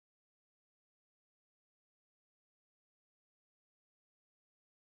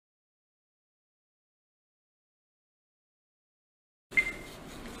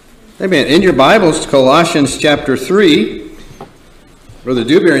Amen. In your Bibles, Colossians chapter 3. Brother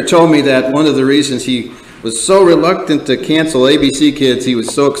Dewberry told me that one of the reasons he was so reluctant to cancel ABC Kids, he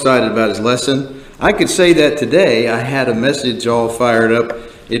was so excited about his lesson. I could say that today. I had a message all fired up.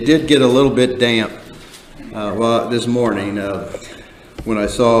 It did get a little bit damp this morning when I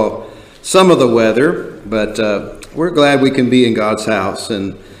saw some of the weather, but we're glad we can be in God's house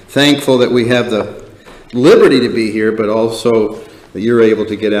and thankful that we have the liberty to be here, but also that you're able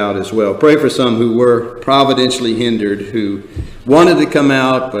to get out as well. Pray for some who were providentially hindered, who wanted to come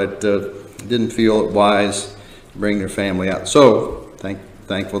out but didn't feel it wise to bring their family out. So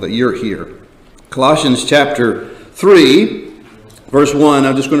thankful that you're here. Colossians chapter 3, verse 1.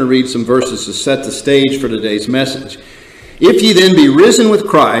 I'm just going to read some verses to set the stage for today's message. If ye then be risen with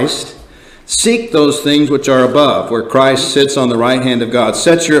Christ, seek those things which are above, where Christ sits on the right hand of God.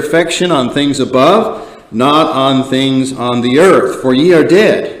 Set your affection on things above, not on things on the earth. For ye are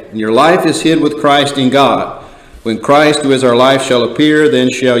dead, and your life is hid with Christ in God. When Christ, who is our life, shall appear, then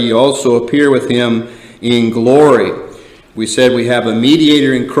shall ye also appear with him in glory. We said we have a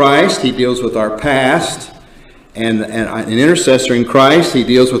mediator in Christ. He deals with our past. And an intercessor in Christ. He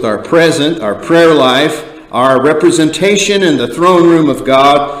deals with our present, our prayer life, our representation in the throne room of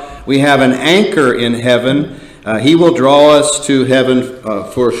God. We have an anchor in heaven. He will draw us to heaven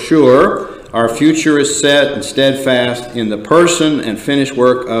for sure. Our future is set and steadfast in the person and finished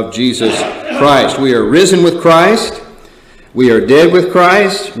work of Jesus Christ. We are risen with Christ. We are dead with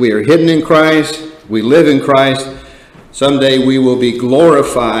Christ. We are hidden in Christ. We live in Christ. Someday we will be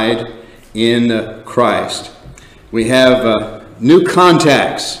glorified in Christ. We have new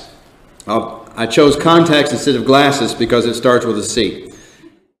contacts. I chose contacts instead of glasses because it starts with a C.